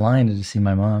to Salina to see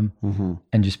my mom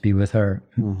and just be with her.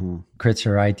 Crit's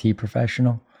her IT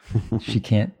professional. She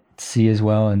can't see as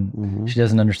well and she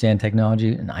doesn't understand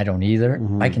technology and I don't either.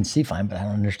 I can see fine, but I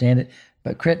don't understand it.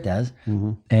 But Crit does.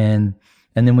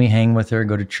 And then we hang with her,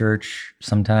 go to church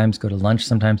sometimes, go to lunch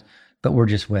sometimes, but we're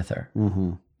just with her.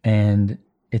 And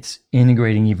it's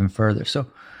integrating even further. So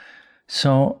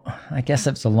I guess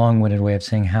that's a long-winded way of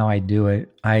saying how I do it.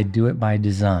 I do it by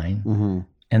design,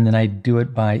 and then I do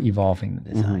it by evolving the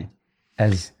design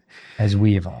as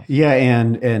we evolve. Yeah,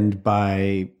 and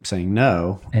by saying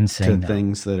no and saying to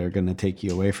things that are going to take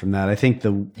you away from that. I think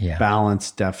the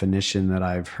balanced definition that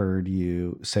I've heard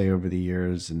you say over the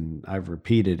years, and I've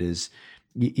repeated, is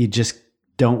you just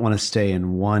don't want to stay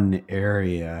in one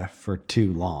area for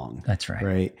too long. That's right.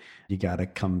 Right? You got to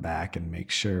come back and make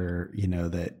sure,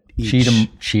 that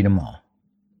cheat them all.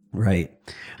 Right.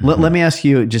 Let me ask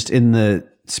you, just in the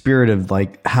spirit of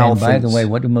like how. And by the way,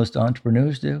 what do most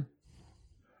entrepreneurs do?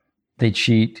 They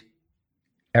cheat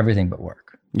everything but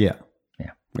work. Yeah.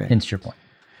 Right. Hence your point.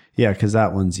 Yeah, because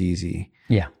that one's easy.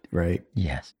 Yeah. Right.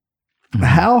 Yes.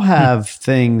 How have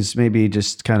things, maybe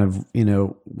just kind of,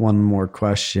 one more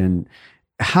question.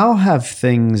 How have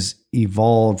things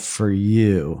evolved for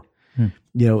you,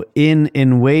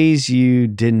 in ways you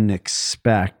didn't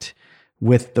expect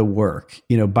with the work,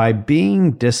 by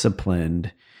being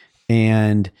disciplined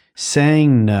and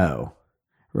saying no,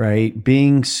 right?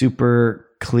 Being super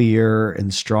clear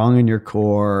and strong in your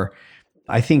core.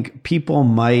 I think people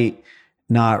might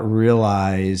not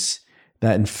realize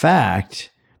that, in fact,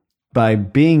 by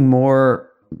being more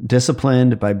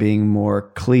disciplined, by being more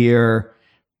clear,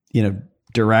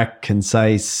 direct,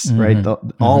 concise, right?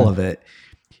 All of it,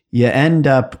 you end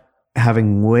up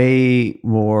having way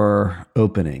more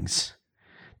openings,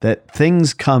 that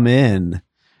things come in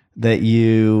that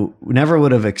you never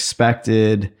would have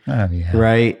expected,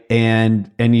 right?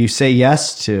 And you say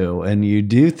yes to, and you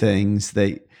do things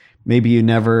that maybe you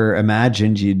never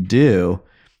imagined you'd do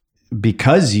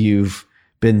because you've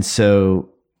been so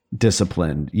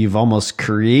disciplined. You've almost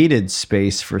created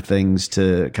space for things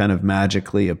to kind of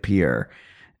magically appear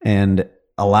and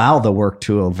allow the work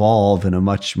to evolve in a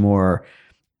much more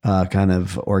kind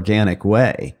of organic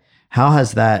way. How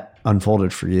has that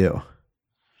unfolded for you?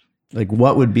 Like,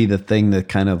 what would be the thing that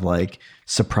kind of like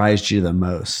surprised you the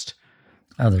most?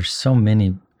 Oh, there's so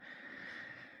many.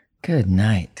 Good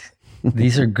night.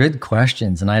 These are good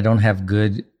questions, and I don't have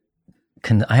good.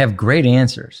 I have great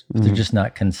answers, but they're just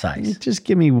not concise. Just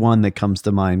give me one that comes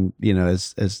to mind,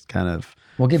 as kind of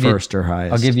first or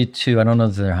highest. I'll give you two. I don't know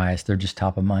if they're highest. They're just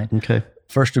top of mind. Okay.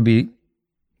 First would be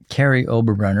Carrie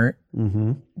Oberbrunner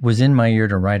was in my ear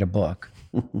to write a book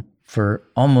for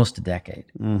almost a decade.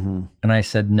 And I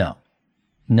said, no.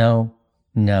 And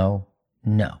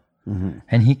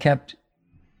he kept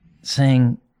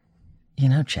saying,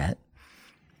 Chet,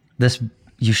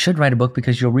 you should write a book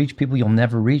because you'll reach people you'll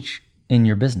never reach in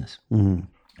your business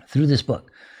through this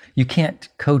book. You can't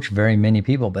coach very many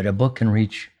people, but a book can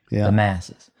reach the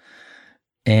masses.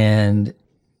 And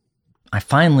I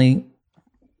finally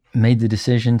made the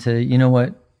decision to, you know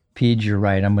what, Pete, you're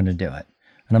right. I'm going to do it.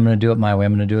 And I'm going to do it my way.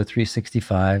 I'm going to do a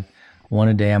 365, one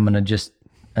a day. I'm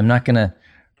not going to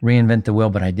reinvent the wheel,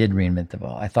 but I did reinvent the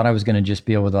wheel. I thought I was going to just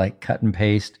be able to like cut and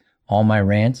paste all my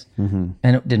rants. And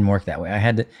it didn't work that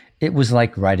way. It was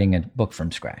like writing a book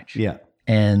from scratch. Yeah.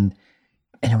 And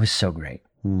it was so great.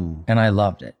 And I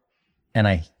loved it. And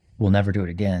I will never do it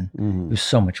again. It was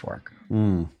so much work.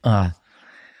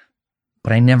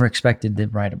 But I never expected to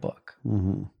write a book.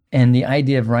 And the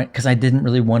idea of writing, because I didn't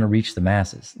really want to reach the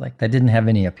masses. Like that didn't have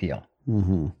any appeal.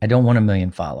 I don't want 1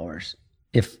 million followers.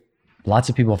 If lots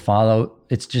of people follow,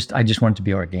 I just want it to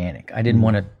be organic. I didn't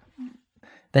want to,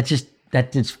 that just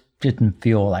didn't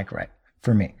feel like right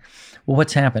for me. Well,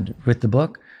 what's happened with the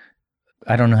book?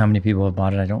 I don't know how many people have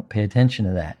bought it. I don't pay attention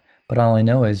to that. But all I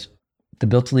know is the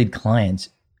Built to Lead clients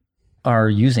are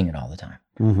using it all the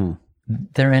time.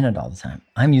 They're in it all the time.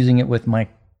 I'm using it with my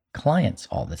clients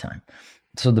all the time.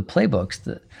 So the playbooks,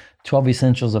 the 12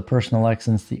 Essentials of Personal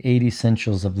Excellence, the 8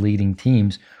 Essentials of Leading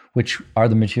Teams, which are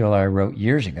the material I wrote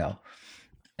years ago,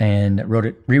 and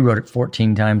rewrote it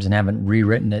 14 times and haven't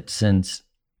rewritten it since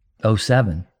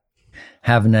 2007,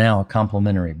 have now a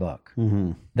complimentary book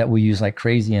that we use like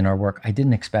crazy in our work. I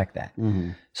didn't expect that.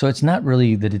 So it's not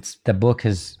really that the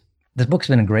book's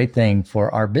been a great thing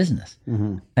for our business.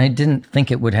 I didn't think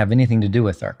it would have anything to do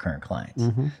with our current clients.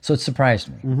 So it surprised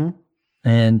me.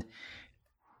 And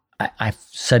I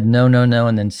said no,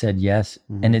 and then said yes.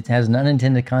 And it has an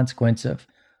unintended consequence of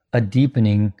a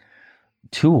deepening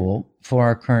tool for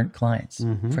our current clients.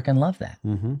 Freaking love that.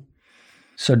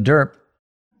 So DERP,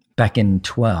 back in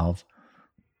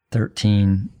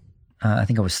 13, I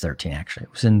think it was 13 actually.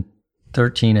 It was in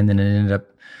 13 and then it ended up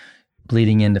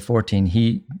bleeding into 14.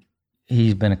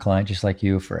 He's been a client just like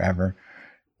you forever.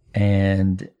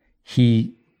 And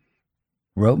he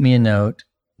wrote me a note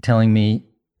telling me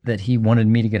that he wanted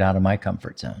me to get out of my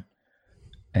comfort zone.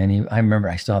 And I remember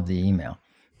I still have the email.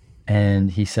 And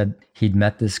he said he'd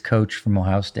met this coach from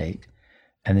Ohio State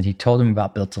and that he told him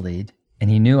about Built to Lead.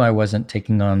 And he knew I wasn't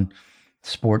taking on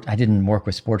sport. I didn't work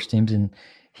with sports teams. And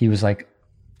he was like,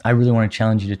 I really want to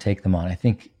challenge you to take them on. I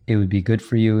think it would be good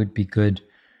for you. It'd be good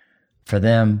for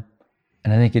them.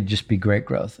 And I think it'd just be great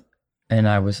growth. And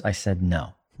I said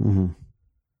no.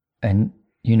 And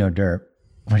you know, DERP,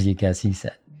 what do you guess he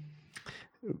said?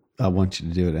 I want you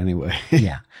to do it anyway.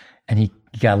 Yeah. And he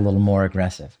got a little more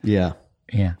aggressive. Yeah.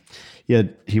 Yeah. Yeah.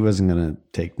 He wasn't going to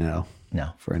take no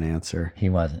No. for an answer. He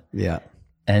wasn't. Yeah.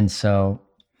 And so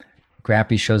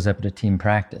Grappy shows up at a team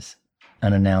practice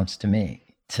unannounced to me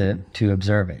to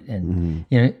observe it. And,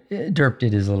 you know, DERP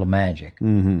did his little magic.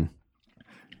 And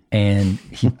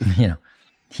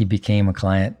he became a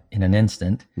client in an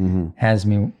instant, has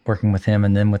me working with him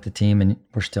and then with the team, and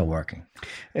we're still working.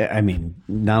 I mean,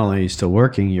 not only are you still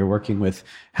working, you're working with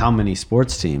how many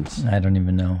sports teams? I don't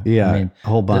even know. Yeah, I mean, a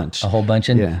whole bunch. A whole bunch.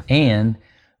 And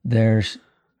there's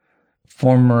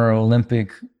former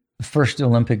first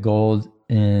Olympic gold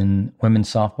in women's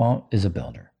softball is a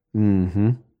builder.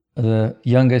 The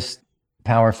youngest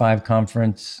Power 5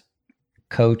 conference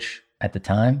coach at the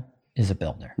time is a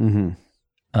builder.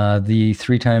 The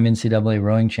 3-time NCAA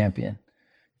rowing champion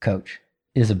coach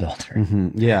is a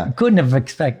builder. Yeah. Couldn't have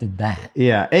expected that.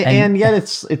 Yeah. And yet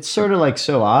it's sort of like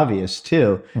so obvious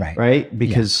too. Right.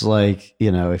 Because like,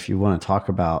 you know, if you want to talk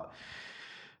about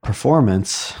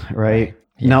performance, right?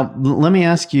 Now, let me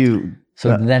ask you.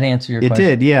 So did that answer your question? It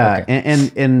did. Yeah.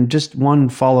 Okay. And just one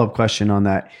follow-up question on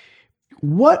that.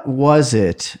 What was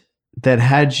it that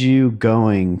had you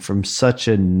going from such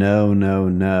a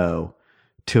no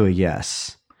to a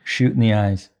yes? Shoot in the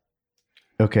eyes.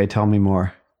 Okay, tell me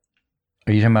more.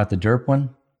 Are you talking about the DERP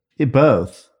one?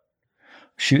 Both.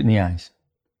 Shoot in the eyes.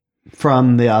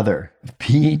 From the other.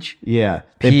 Peach? Yeah.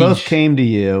 They both came to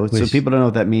you. So people don't know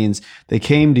what that means. They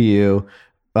came to you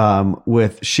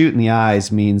with shoot in the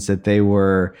eyes means that they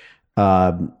were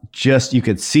just, you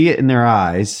could see it in their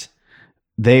eyes.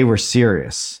 They were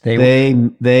serious.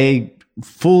 They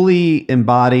fully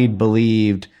embodied,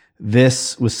 believed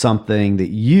this was something that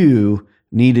you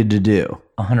needed to do.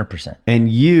 100%.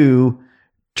 And you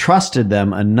trusted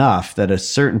them enough that at a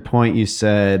certain point you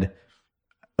said,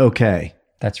 okay.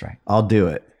 That's right. I'll do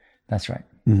it. That's right.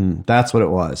 That's what it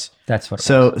was. That's what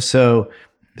it was. So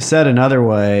said another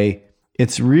way,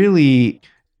 it's really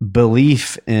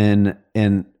belief in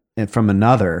from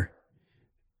another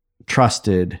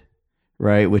trusted,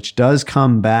 right? Which does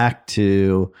come back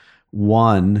to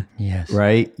one, yes,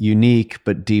 right? Unique,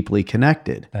 but deeply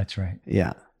connected. That's right.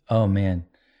 Yeah. Oh man.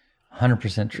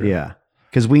 100% true. Yeah.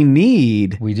 Because we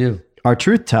do our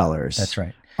truth tellers. That's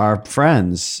right. our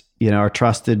friends, our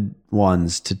trusted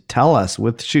ones to tell us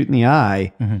with shoot in the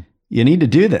eye, you need to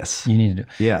do this. You need to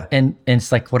do. Yeah. And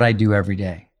it's like what I do every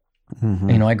day.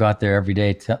 I go out there every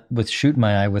day with shoot in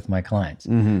my eye with my clients,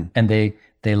 and they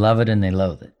love it and they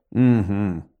loathe it.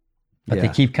 But they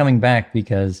keep coming back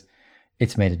because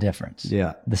it's made a difference.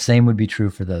 Yeah. The same would be true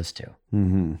for those two.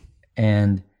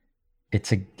 And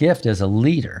it's a gift as a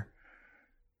leader.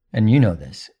 And you know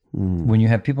this, when you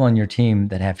have people on your team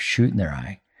that have shoot in their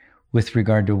eye with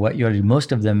regard to what you ought to do,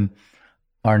 most of them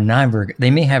are never,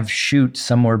 they may have shoot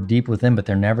somewhere deep within, but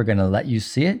they're never going to let you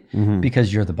see it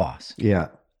because you're the boss. Yeah.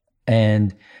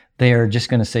 And they are just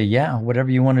going to say, yeah, whatever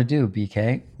you want to do,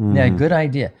 BK. Yeah, good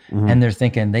idea. And they're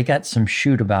thinking they got some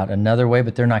shoot about another way,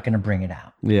 but they're not going to bring it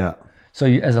out. Yeah. So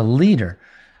as a leader,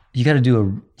 you got to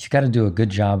do a good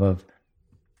job of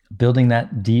building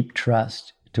that deep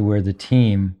trust to where the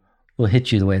team will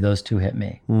hit you the way those two hit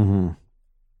me.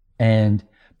 And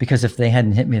because if they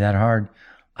hadn't hit me that hard,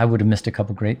 I would have missed a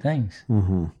couple great things.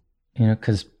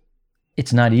 Because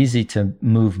it's not easy to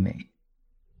move me.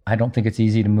 I don't think it's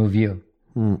easy to move you.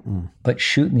 But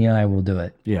shoot in the eye will do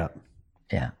it. Yeah.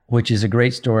 Yeah. Which is a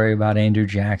great story about Andrew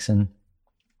Jackson.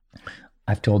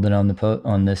 I've told it on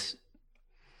this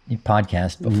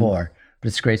podcast before, but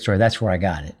it's a great story. That's where I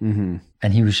got it.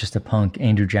 And he was just a punk.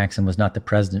 Andrew Jackson was not the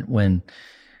president when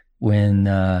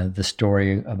the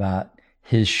story about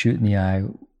his shoot in the eye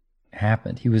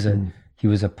happened. He was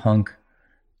a punk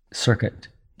circuit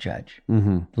judge,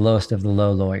 the lowest of the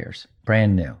low lawyers,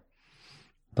 brand new.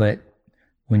 But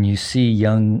when you see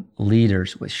young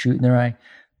leaders with shoot in their eye,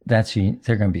 they're going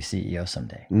to be CEO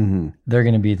someday. They're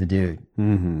going to be the dude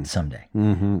someday.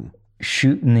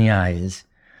 Shoot in the eye is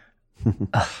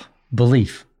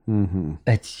belief.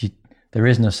 There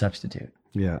is no substitute.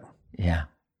 Yeah. Yeah.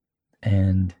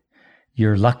 And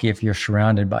you're lucky if you're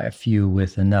surrounded by a few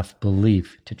with enough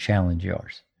belief to challenge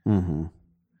yours. Yeah.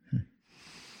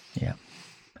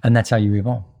 And that's how you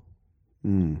evolve.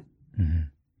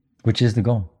 Which is the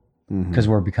goal. Because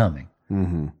we're becoming.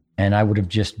 And I would have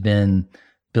just been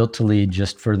built to lead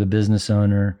just for the business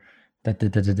owner, and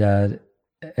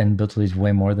built to lead is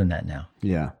way more than that now.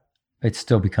 Yeah. It's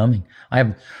still becoming.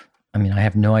 I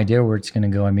have no idea where it's going to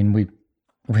go. I mean, we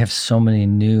have so many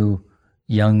new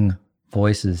young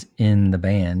voices in the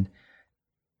band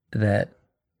that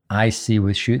I see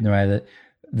with shoot in their eye that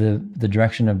the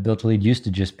direction of Built to Lead used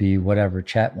to just be whatever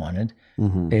Chet wanted.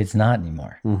 It's not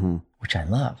anymore, which I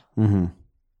love.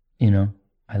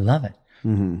 I love it.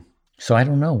 So I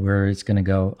don't know where it's going to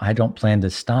go. I don't plan to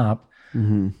stop,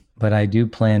 but I do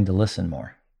plan to listen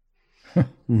more.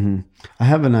 I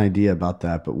have an idea about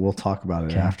that, but we'll talk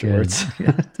about it afterwards.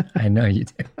 I know you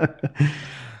do.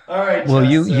 All right. Well,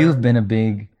 you've been a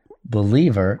big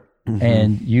believer,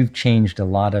 and you've changed a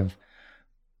lot of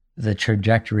the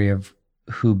trajectory of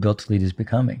who Built to Lead is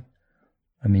becoming.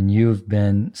 I mean, you've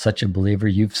been such a believer.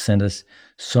 You've sent us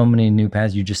so many new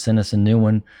paths. You just sent us a new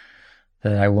one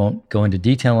that I won't go into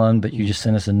detail on, but you just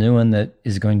sent us a new one that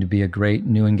is going to be a great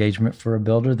new engagement for a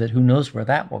builder that who knows where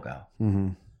that will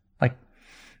go. Like,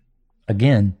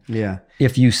 again,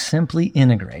 if you simply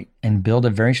integrate and build a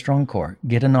very strong core,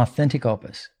 get an authentic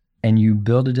opus, and you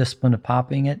build a discipline of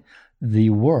popping it,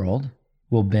 the world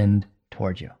will bend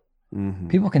toward you.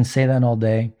 People can say that all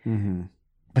day,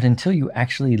 but until you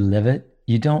actually live it,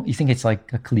 you think it's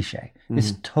like a cliche.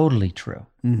 It's totally true.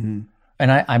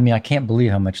 And I can't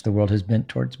believe how much the world has bent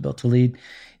towards Built to Lead,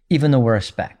 even though we're a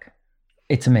speck.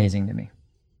 It's amazing to me.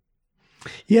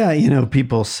 Yeah,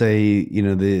 people say,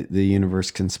 the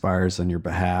universe conspires on your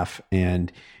behalf,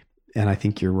 and I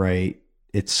think you're right.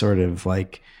 It's sort of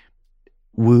like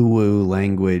woo-woo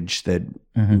language that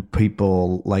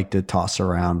people like to toss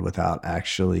around without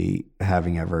actually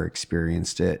having ever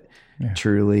experienced it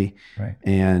truly. Right.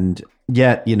 And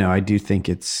yet, I do think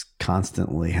it's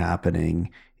constantly happening,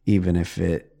 even if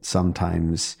it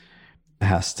sometimes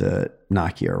has to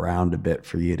knock you around a bit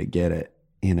for you to get it.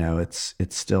 It's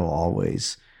still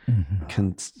always,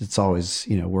 it's always,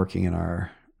 working on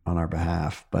our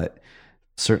behalf, but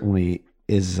certainly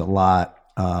is a lot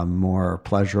more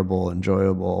pleasurable,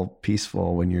 enjoyable,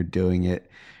 peaceful when you're doing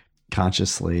it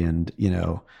consciously. And,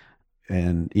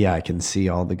 I can see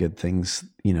all the good things,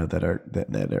 that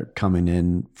are coming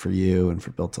in for you and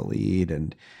for Built to Lead.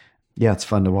 And it's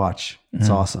fun to watch. It's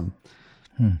awesome.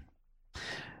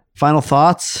 Final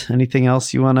thoughts? Anything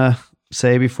else you want to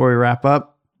say before we wrap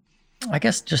up? I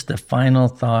guess just the final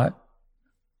thought,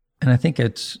 and I think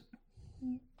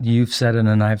you've said it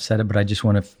and I've said it, but I just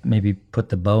want to maybe put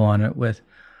the bow on it with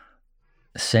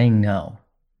saying no.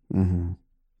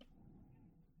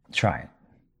 Try it.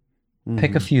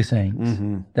 Pick a few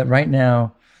things that right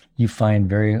now you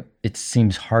find it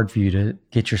seems hard for you to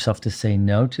get yourself to say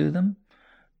no to them,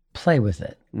 play with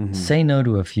it. Mm-hmm. Say no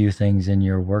to a few things in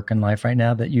your work and life right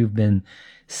now that you've been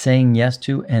saying yes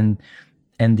to, and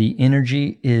the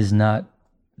energy is not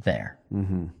there.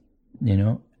 Mm-hmm. You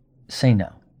know, say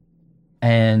no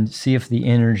and see if the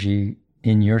energy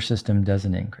in your system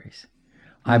doesn't increase.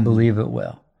 I believe it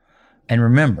will. And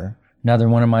remember, another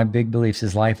one of my big beliefs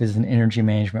is life is an energy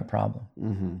management problem.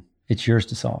 Mm-hmm. It's yours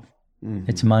to solve. Mm-hmm.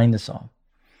 It's mine to solve.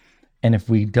 And if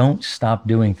we don't stop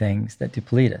doing things that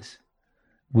deplete us,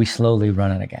 we slowly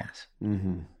run out of gas.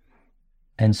 Mm-hmm.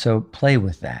 And so play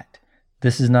with that.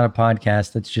 This is not a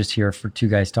podcast that's just here for two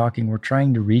guys talking. We're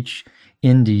trying to reach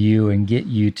into you and get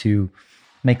you to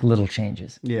make little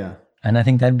changes. Yeah. And I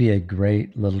think that'd be a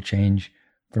great little change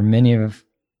for many of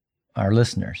our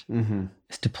listeners,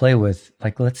 is to play with,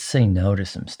 like, let's say no to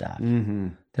some stuff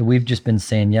that we've just been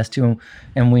saying yes to.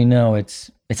 And we know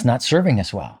it's not serving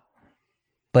us well,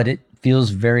 but it feels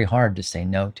very hard to say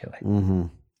no to it. Mm-hmm.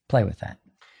 Play with that.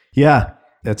 Yeah.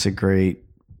 That's a great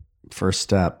first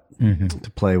step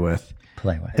to play with.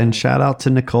 And shout out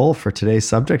to Nicole for today's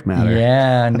subject matter.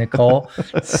 Yeah, Nicole,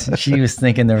 she was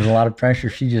thinking there was a lot of pressure.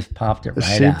 She just popped it right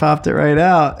out. She popped it right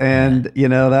out. And, you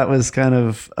know, that was kind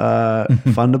of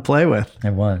fun to play with.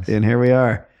 It was. And here we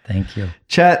are. Thank you.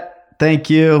 Chet,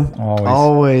 thank you.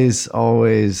 Always.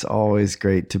 Always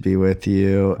great to be with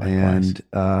you. Likewise.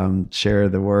 And share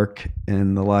the work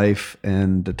and the life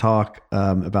and to talk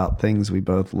about things we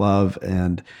both love.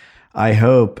 And I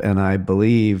hope and I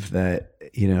believe that,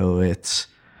 you know, it's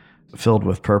filled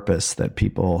with purpose, that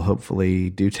people hopefully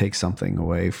do take something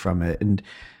away from it. And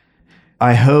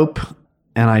I hope,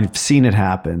 and I've seen it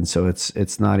happen, so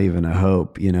it's not even a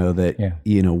hope, you know, that,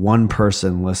 you know, one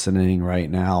person listening right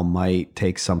now might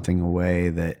take something away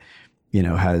that, you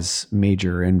know, has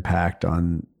major impact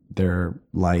on their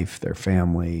life, their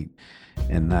family.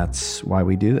 And that's why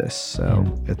we do this. So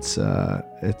it's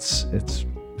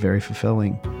very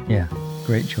fulfilling. Yeah.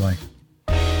 Great joy.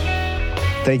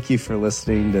 Thank you for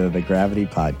listening to the Gravity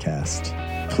Podcast.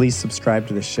 Please subscribe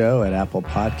to the show at Apple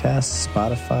Podcasts,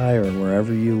 Spotify, or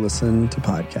wherever you listen to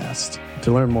podcasts.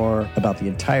 To learn more about the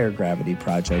entire Gravity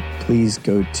Project, please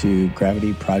go to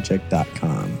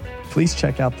gravityproject.com. Please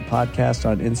check out the podcast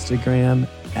on Instagram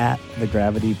at The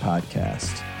Gravity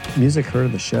Podcast. Music heard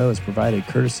of the show is provided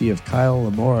courtesy of Kyle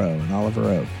Lamoro and Oliver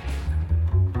Oak.